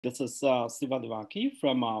This is Siva Devaki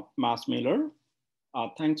from MassMailer.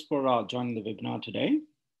 Thanks for joining the webinar today.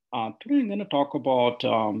 Today I'm going to talk about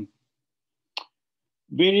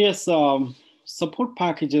various support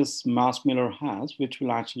packages MassMailer has, which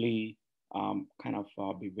will actually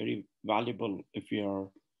be very valuable if you're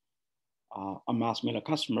a MassMailer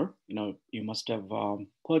customer. You must have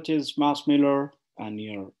purchased MassMailer and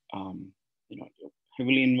you're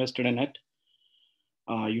heavily invested in it.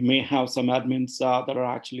 You may have some admins that are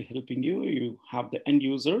actually helping you. You have the end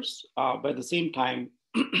users. But at the same time,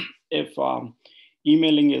 if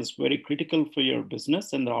emailing is very critical for your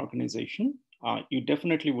business and the organization, you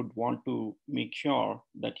definitely would want to make sure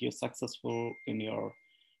that you're successful in your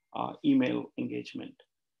email engagement.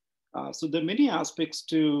 So there are many aspects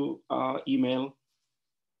to email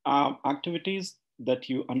activities that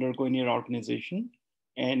you undergo in your organization.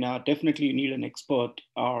 And definitely you need an expert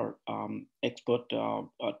or expert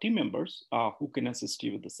team members who can assist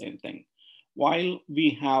you with the same thing. While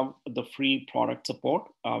we have the free product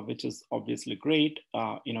support, which is obviously great,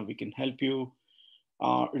 we can help you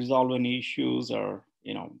resolve any issues or,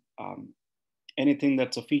 anything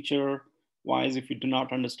that's a feature wise, if you do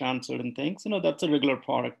not understand certain things, that's a regular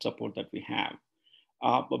product support that we have.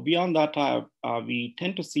 But beyond that, we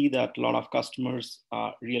tend to see that a lot of customers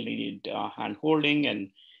really need hand-holding, and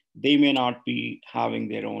they may not be having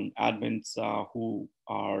their own admins who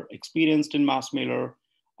are experienced in MassMailer,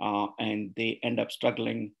 and they end up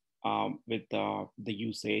struggling with the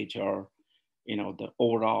usage or the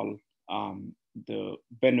overall the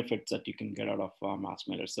benefits that you can get out of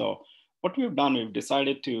MassMailer. So what we've done, we've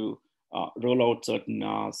decided to roll out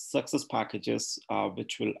certain success packages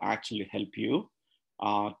which will actually help you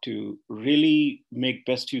to really make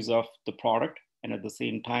best use of the product and at the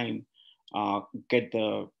same time get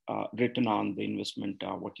the return on the investment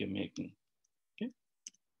what you're making. Okay.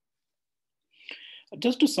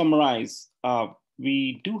 Just to summarize,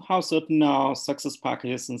 we do have certain success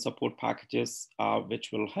packages and support packages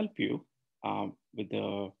which will help you with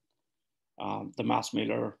the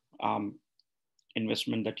MassMailer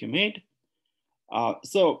investment that you made.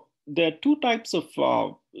 So there are two types of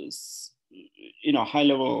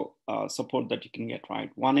high-level support that you can get, right?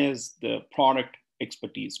 One is the product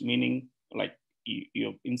expertise, meaning like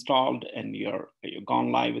you've installed and you're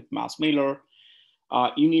gone live with MassMailer.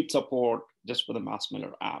 You need support just for the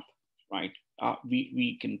MassMailer app, right?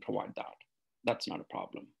 We can provide that. That's not a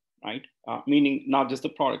problem, right? Meaning not just the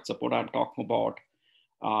product support. I'm talking about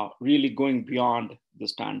really going beyond the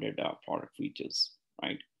standard product features,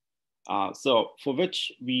 right? So for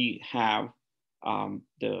which we have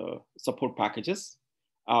the support packages.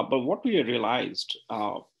 But what we realized,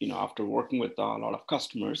 after working with a lot of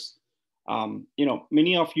customers,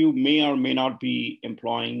 many of you may or may not be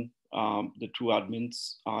employing the true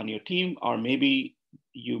admins on your team, or maybe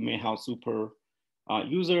you may have super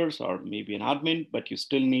users or maybe an admin, but you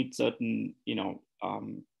still need certain,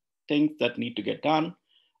 things that need to get done.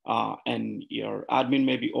 And your admin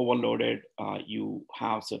may be overloaded. You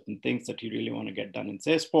have certain things that you really want to get done in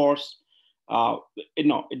Salesforce.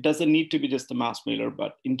 It doesn't need to be just the MassMailer,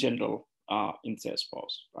 but in general in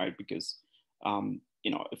Salesforce, right? Because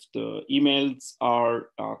if the emails are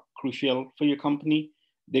crucial for your company,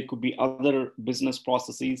 there could be other business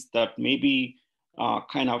processes that may be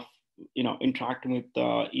interacting with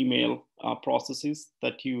the email processes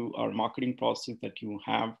that you are marketing processes that you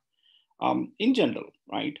have in general,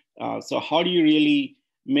 right? So how do you really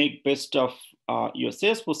make best of your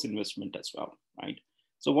Salesforce investment as well, right?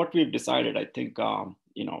 So what we've decided, I think,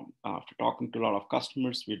 after talking to a lot of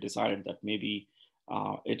customers, we decided that maybe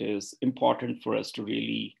it is important for us to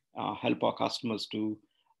really help our customers to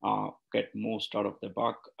get most out of the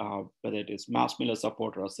buck, whether it is MassMailer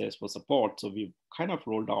support or Salesforce support. So we've kind of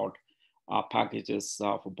rolled out packages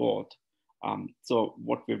for both. So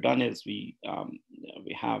what we've done is we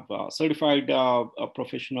have certified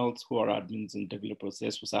professionals who are admins and developers,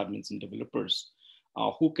 Salesforce admins and developers,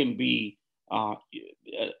 who can be a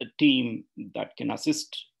team that can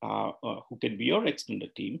assist, who can be your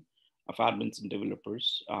extended team of admins and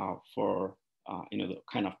developers for the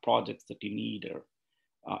kind of projects that you need, or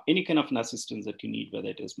any kind of an assistance that you need, whether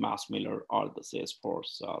it is MassMailer or the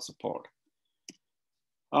Salesforce support.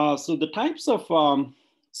 So the types of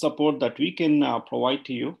support that we can provide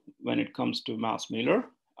to you when it comes to MassMailer,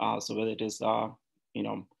 so whether it is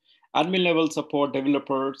admin level support,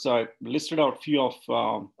 developers. I listed out a few of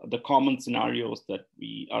the common scenarios that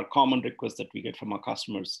are common requests that we get from our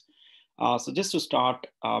customers. So just to start,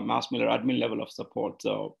 MassMailer admin level of support.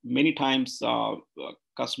 So many times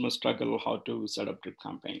customers struggle how to set up drip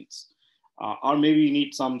campaigns, or maybe you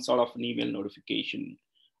need some sort of an email notification.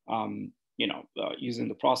 using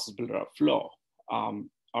the process builder or flow.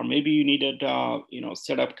 Or maybe you needed,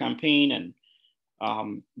 set up campaign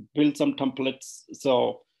and build some templates.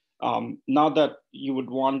 So now that you would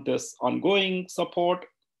want this ongoing support,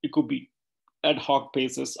 it could be ad hoc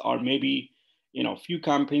basis, or maybe few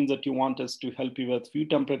campaigns that you want us to help you with, few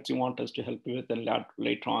templates you want us to help you with, and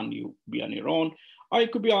later on you be on your own, or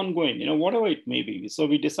it could be ongoing, whatever it may be. So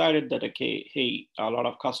we decided that, okay, hey, a lot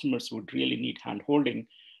of customers would really need hand holding,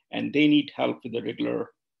 and they need help with the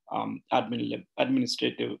regular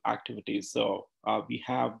administrative activities. So we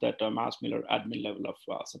have that MassMailer admin level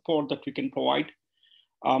of support that we can provide.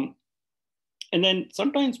 And then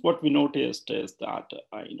sometimes what we noticed is that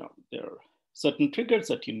there are certain triggers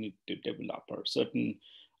that you need to develop, or certain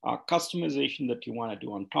customization that you want to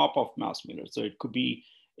do on top of MassMailer. So it could be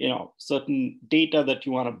certain data that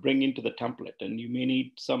you want to bring into the template, and you may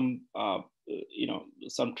need some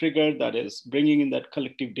trigger that is bringing in that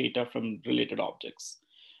collective data from related objects.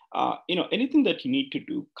 Anything that you need to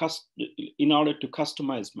do in order to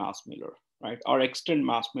customize MassMailer, right? Or extend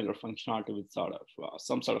MassMailer functionality with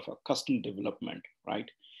some sort of a custom development,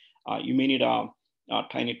 right? You may need a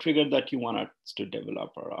tiny trigger that you want us to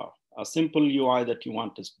develop, or a simple UI that you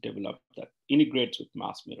want us to develop that integrates with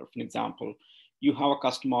MassMailer. For example, you have a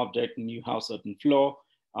custom object and you have certain flow.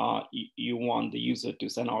 You want the user to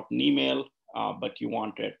send out an email, but you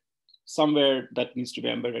want it somewhere that needs to be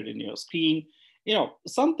embedded in your screen.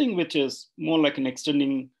 Something which is more like an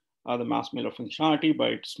extending the MassMailer functionality,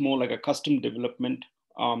 but it's more like a custom development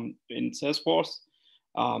in Salesforce.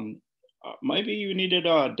 Maybe you needed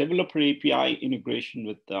a developer API integration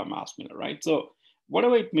with MassMailer, right? So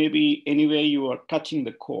whatever it may be, anywhere you are touching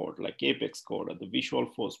the code, like Apex code or the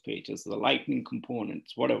Visualforce pages, the Lightning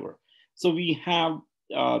components, whatever. So we have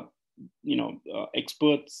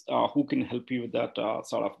experts who can help you with that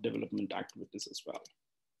sort of development activities as well.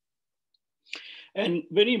 And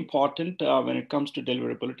very important when it comes to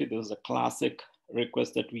deliverability, there's a classic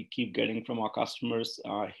request that we keep getting from our customers.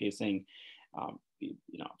 He's saying,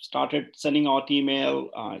 started sending out email,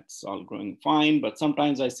 it's all going fine, but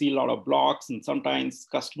sometimes I see a lot of blocks, and sometimes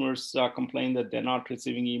customers complain that they're not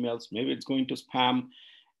receiving emails. Maybe it's going to spam,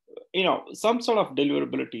 some sort of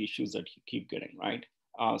deliverability issues that you keep getting, right?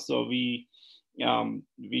 So we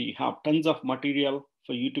have tons of material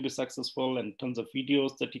for you to be successful, and tons of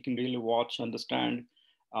videos that you can really watch, understand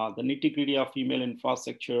the nitty-gritty of email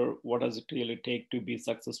infrastructure. What does it really take to be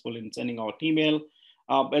successful in sending out email?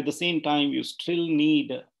 But at the same time, you still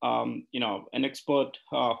need an expert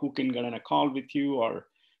who can get on a call with you, or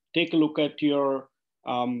take a look at your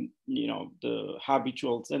the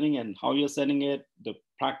habitual sending and how you're sending it, the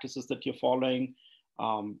practices that you're following.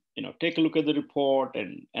 Take a look at the report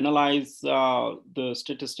and analyze the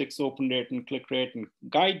statistics, open rate and click rate, and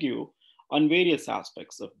guide you on various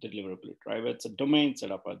aspects of deliverability, right? Whether it's a domain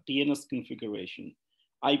setup, a DNS configuration,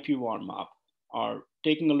 IP warm up, or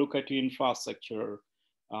taking a look at your infrastructure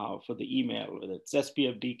for the email, whether it's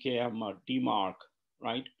SPF, DKM, or DMARC,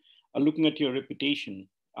 right? Or looking at your reputation.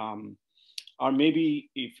 Or maybe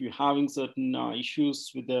if you're having certain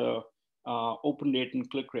issues with the open rate and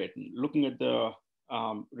click rate, and looking at the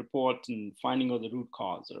reports and finding out the root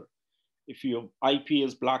cause, or if your IP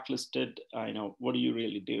is blacklisted, what do you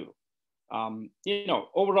really do?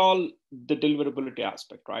 Overall, the deliverability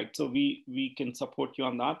aspect, right? So we can support you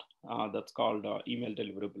on that. That's called email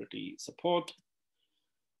deliverability support.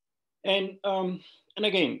 And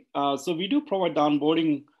again, so we do provide the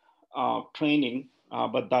onboarding training,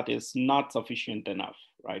 but that is not sufficient enough,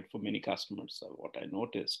 right? For many customers, what I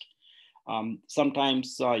noticed.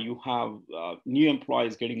 Sometimes you have new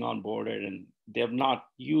employees getting onboarded, and they have not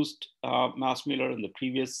used MassMailer, and the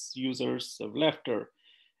previous users have left, or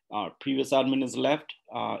previous admin is left.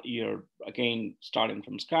 You're again starting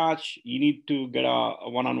from scratch. You need to get a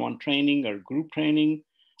one-on-one training or group training,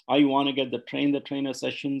 or you want to get the trainer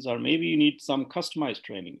sessions, or maybe you need some customized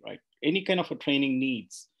training, right? Any kind of a training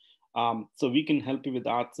needs. So we can help you with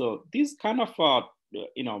that. So these kind of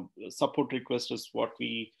support requests is what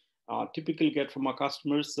we typically get from our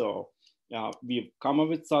customers. So we've come up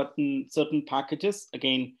with certain packages.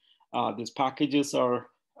 Again, these packages are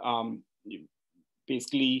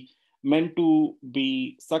basically meant to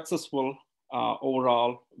be successful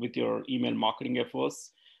overall with your email marketing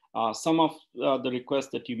efforts. Some of the requests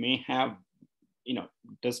that you may have,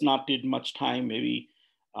 does not need much time, maybe,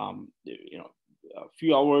 a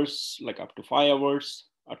few hours, like up to 5 hours,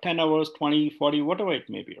 or 10 hours, 20, 40, whatever it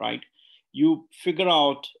may be, right? You figure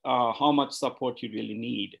out how much support you really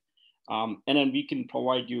need. And then we can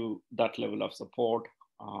provide you that level of support.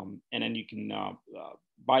 And then you can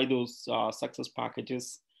buy those success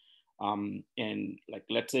packages. And like,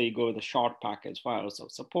 let's say you go with a short package, 5 hours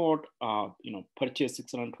of support, purchase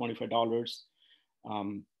 $625,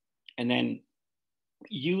 and then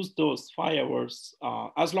use those 5 hours.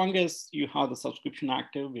 As long as you have the subscription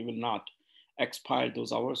active, we will not expire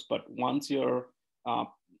those hours. But once the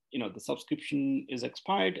subscription is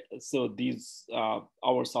expired, so these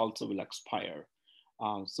hours also will expire.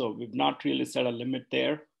 So we've not really set a limit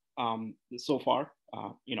there so far.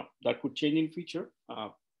 That could change in future.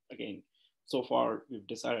 Again, so far we've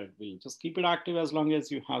decided we'll just keep it active as long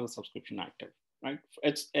as you have the subscription active, right?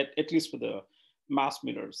 It's at least for the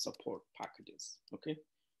MassMailer support packages, okay?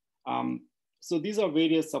 So these are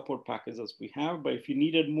various support packages we have, but if you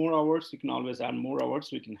needed more hours, you can always add more hours.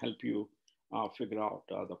 We can help you figure out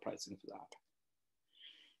the pricing for that.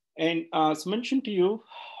 And as mentioned to you,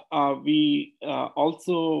 we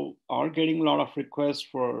also are getting a lot of requests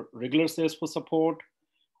for regular Salesforce support.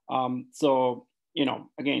 So,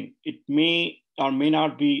 again, it may or may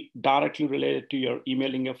not be directly related to your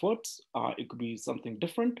emailing efforts. It could be something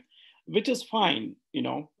different, which is fine,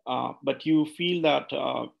 but you feel that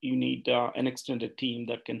you need an extended team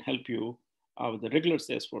that can help you with the regular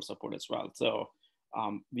Salesforce support as well. So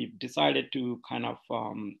we've decided to kind of,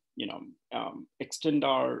 extend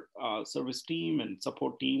our service team and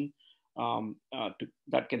support team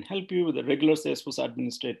that can help you with the regular Salesforce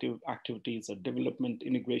administrative activities, development,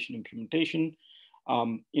 integration, implementation.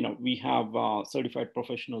 We have certified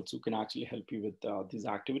professionals who can actually help you with these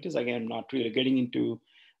activities. Again, I'm not really getting into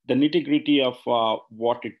the nitty-gritty of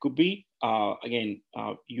what it could be.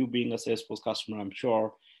 You being a Salesforce customer, I'm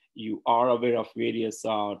sure you are aware of various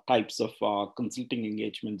types of consulting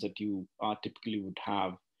engagements that you typically would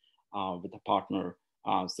have with a partner.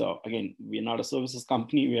 So again, we're not a services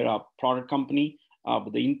company, we're a product company,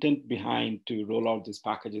 but the intent behind to roll out these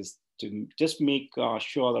packages to just make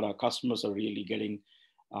sure that our customers are really getting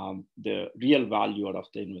the real value out of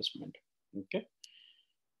the investment, okay?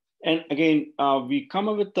 And again, we come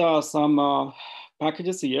up with some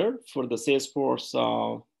packages here for the Salesforce,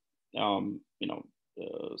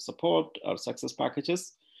 support or success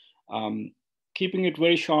packages. Keeping it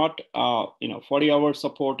very short, 40 hours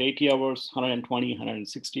support, 80 hours, 120,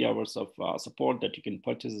 160 hours of support that you can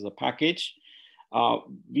purchase as a package.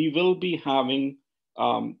 We will be having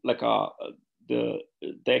the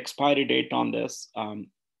expiry date on this.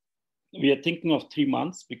 We are thinking of 3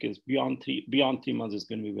 months because beyond three months is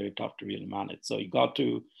going to be very tough to really manage. So you got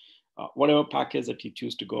to whatever package that you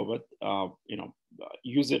choose to go with,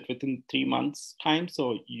 use it within 3 months time.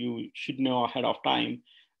 So you should know ahead of time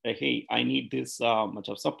that, hey, I need this much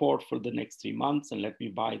of support for the next 3 months, and let me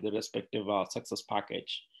buy the respective success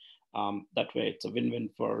package. That way, it's a win-win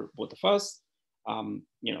for both of us.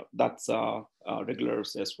 That's a regular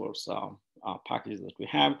Salesforce packages that we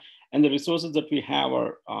have. And the resources that we have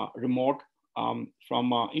are remote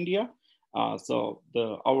from India. So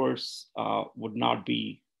the hours would not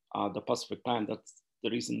be the Pacific time. That's the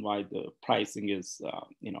reason why the pricing is,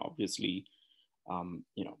 obviously,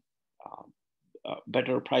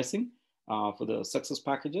 better pricing for the success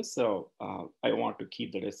packages. So I want to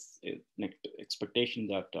keep that as expectation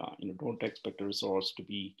that, don't expect a resource to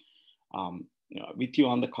be with you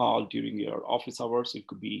on the call during your office hours. It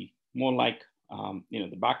could be more like,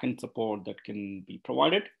 the backend support that can be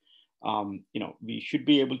provided. We should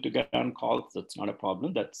be able to get on calls. That's not a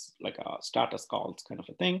problem. That's like a status calls kind of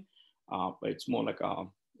a thing. But it's more like a,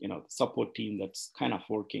 support team that's kind of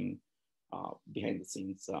working behind the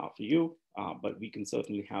scenes for you. But we can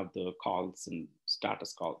certainly have the calls and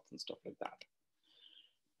status calls and stuff like that.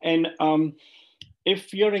 And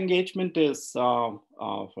if your engagement is for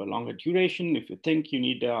a longer duration, if you think you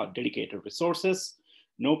need dedicated resources,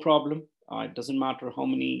 no problem. It doesn't matter how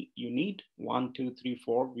many you need, 1, 2, 3,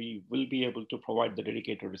 4, we will be able to provide the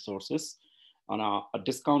dedicated resources on a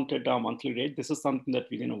discounted monthly rate. This is something that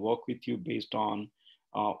we're going to work with you based on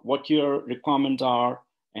what your requirements are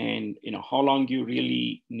and how long you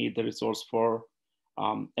really need the resource for.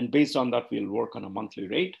 And based on that, we'll work on a monthly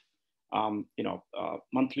rate.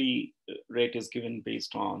 Monthly rate is given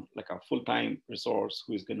based on like a full-time resource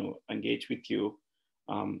who is going to engage with you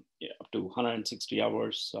up to 160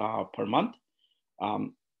 hours per month.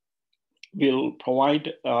 We'll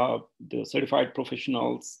provide the certified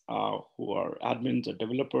professionals who are admins or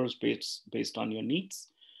developers based on your needs.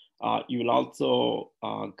 You will also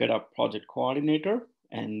get a project coordinator,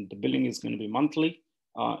 and the billing is going to be monthly.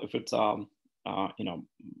 If it's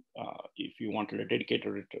if you wanted a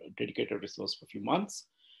dedicated resource for a few months,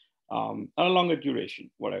 a longer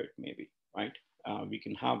duration, whatever it may be, right? We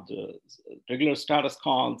can have the regular status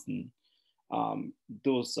calls, and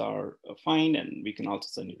those are fine, and we can also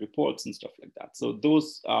send you reports and stuff like that. So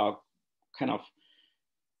those kind of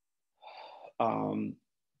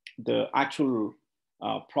the actual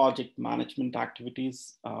project management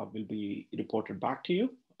activities will be reported back to you.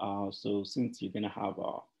 So since you're going to have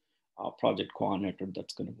a project coordinator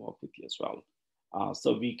that's going to work with you as well.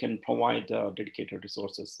 So we can provide dedicated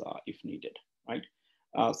resources if needed, right?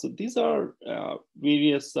 So these are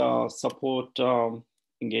various support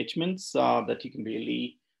engagements that you can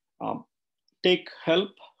really take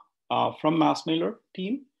help from MassMailer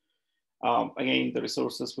team. Again, the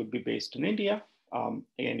resources would be based in India.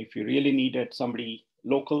 Again, if you really needed somebody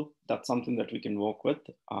local, that's something that we can work with.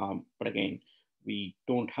 But again, we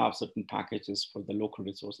don't have certain packages for the local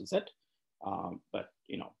resources yet. But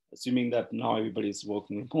assuming that now everybody is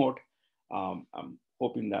working remote, I'm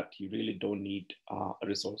hoping that you really don't need a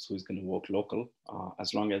resource who is going to work local,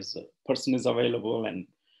 as long as the person is available and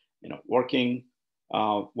working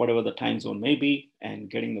whatever the time zone may be and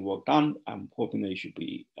getting the work done. I'm hoping that you should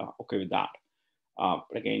be okay with that.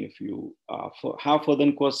 But again, if you have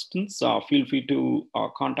further questions, feel free to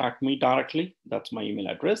contact me directly. That's my email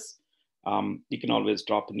address. You can always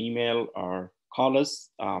drop an email or call us.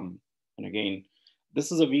 And again,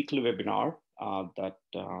 this is a weekly webinar that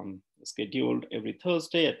is scheduled every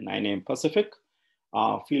Thursday at 9 a.m. Pacific.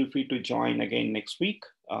 Feel free to join again next week.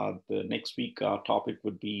 The next week topic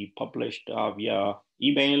would be published via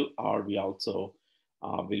email, or we also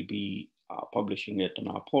will be publishing it on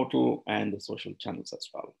our portal and the social channels as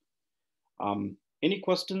well. Any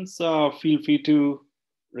questions, feel free to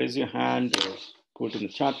raise your hand or put in the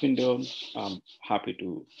chat window. I'm happy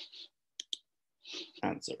to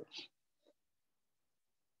answer.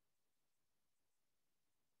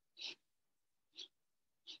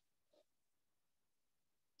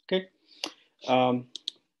 Okay.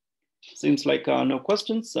 Seems like no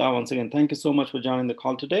questions. Once again, thank you so much for joining the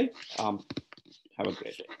call today. Have a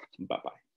great day. Bye-bye.